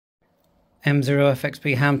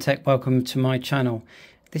M0AQC Ham Tech, welcome to my channel.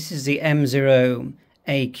 This is the M0AQC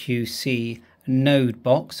node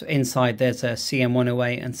box. Inside there's a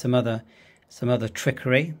CM108 and some other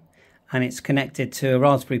trickery, and it's connected to a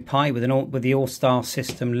Raspberry Pi with the ALLSTAR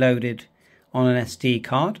system loaded on an SD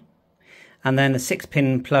card. And then a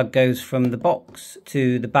 6-pin plug goes from the box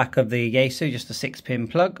to the back of the YAESU, just a 6-pin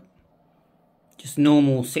plug, just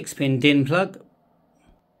normal 6-pin DIN plug.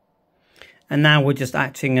 And now we're just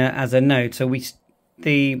acting as a node. So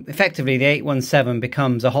effectively the 817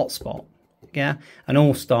 becomes a hotspot, yeah, an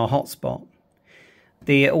ALLSTAR hotspot.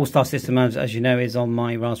 The ALLSTAR system, as you know, is on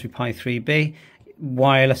my Raspberry Pi 3B,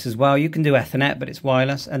 wireless as well. You can do Ethernet, but it's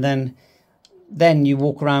wireless. And then you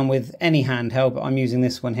walk around with any handheld, but I'm using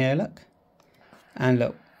this one here, look. And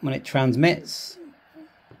look, when it transmits,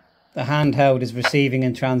 the handheld is receiving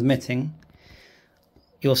and transmitting.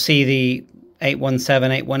 You'll see the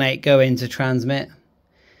 817, 818 go in to transmit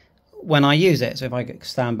when I use it. So if I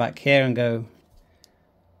stand back here and go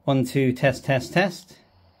 1, 2, test, test, test,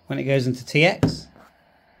 when it goes into TX,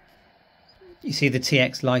 you see the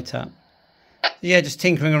TX light up. Yeah, just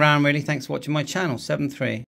tinkering around really. Thanks for watching my channel. 7.3.